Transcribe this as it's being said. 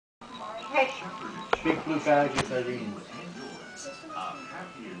Hey. Big blue bag is Irene.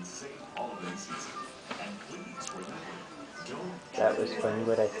 That was funny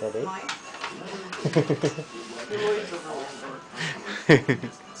what I said, eh?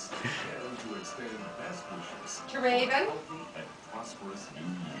 To Raven.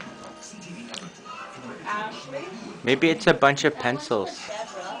 Ashley. Maybe it's a bunch of pencils.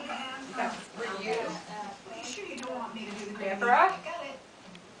 That's for you. Deborah.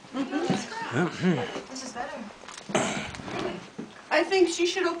 This is better. I think she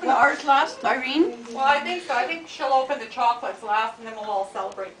should open ours last, Irene. Well, I think so. I think she'll open the chocolates last, and then we'll all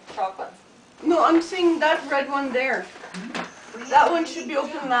celebrate the chocolates. No, I'm saying that red one there. That one should be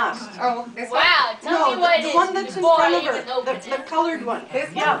open last. Oh, this one? Wow, tell me what it the is one that's in before front I of her. even open The it. colored one. This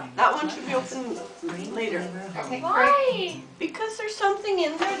one? Yeah, that one should be open later. Okay, great. Why? Because there's something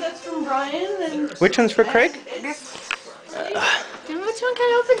in there that's from Brian and... Which one's for Craig? This, Then which one can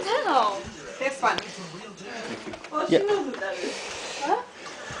I open now? this one. Well, Yeah. she knows what that is. What?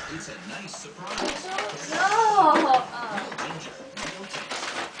 It's a nice surprise. No.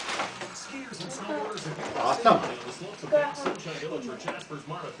 Awesome.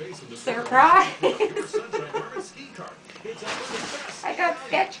 Surprise! I got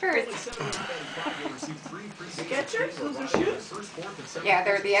Skechers. Skechers? Those are shoes? Yeah,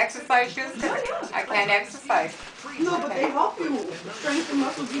 they're the exercise shoes. I can't exercise. No, but they help you strengthen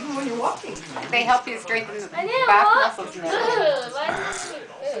muscles even when you're walking. They help you strengthen the I didn't back want. muscles and Ugh, everything. why is this so good?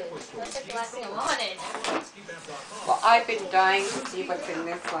 That's like the last thing I wanted. Well, I've been dying to see what's in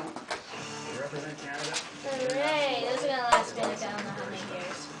this one. Hooray, those are gonna last me like I don't know how many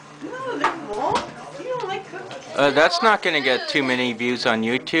years. No, they won't. You don't like cookies. That's not gonna get too many views on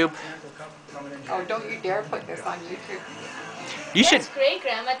YouTube. Oh, don't you dare put this on YouTube. You should. That's great,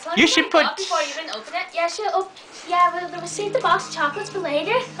 Grandma. Tell You me should what I got put- before you even open it. Yeah, we'll save the box of chocolates for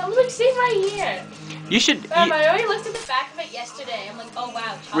later. I'm like, save right here. You should. Grandma, I already looked at the back of it yesterday. I'm like, oh wow,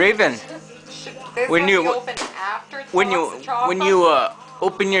 chocolates. Raven. This When one you- be open after the When box of you chocolates?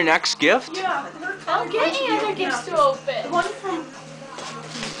 open your next gift. Yeah, her I'll colored get one should any be other open gifts now. to open. The one from...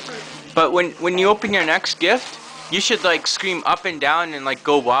 But when you open your next gift, you should like scream up and down and like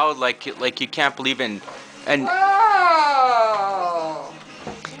go wild like you can't believe in. And Whoa!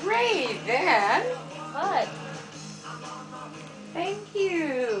 Great, then. What? Thank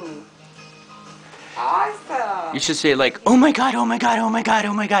you. Awesome. you should say like, oh my god, oh my god, oh my god,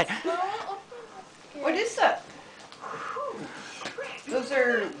 oh my god. What is that? Those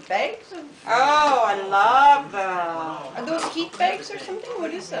are bags of... Oh, I love them. Are those heat bags or something?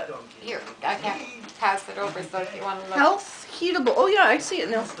 What is that? Here, I can pass it over so if you want to look. Health heatable. Oh yeah, I see it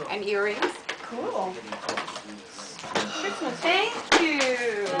now. And earrings. Cool. Christmas. Thank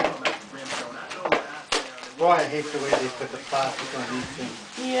you. Boy, I hate the way they put the plastic on these things.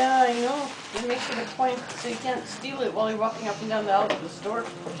 Yeah, I know. It makes it a point so you can't steal it while you're walking up and down the aisle to the store.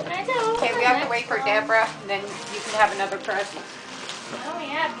 I know. Okay, we have to wait for Deborah, and then you can have another present. I only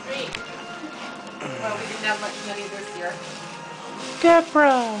have 3. Well, we didn't have much money this year.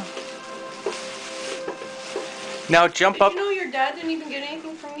 Deborah. Now jump Did up. you know your dad didn't even get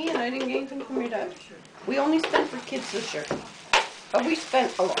anything from me and I didn't get anything from your dad? We only spent for kids this year. But we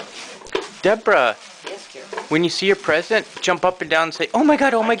spent a lot. Deborah, Yes, dear. when you see your present, jump up and down and say, oh my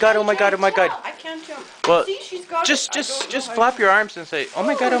god, oh my god, oh my god, oh my god. I can't jump. Well, See, she's got Just it. I don't know just how flap your arms and say, oh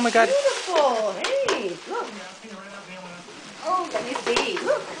my god, oh my god. Beautiful. Hey, look. Oh, let me see.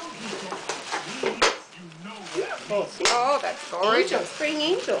 Look. Beautiful. See? Oh, that's Angel, gorgeous. spring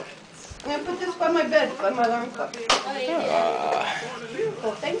angel. I'm gonna put this by my bed, by my alarm clock. Oh, you did.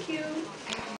 Beautiful. Thank you.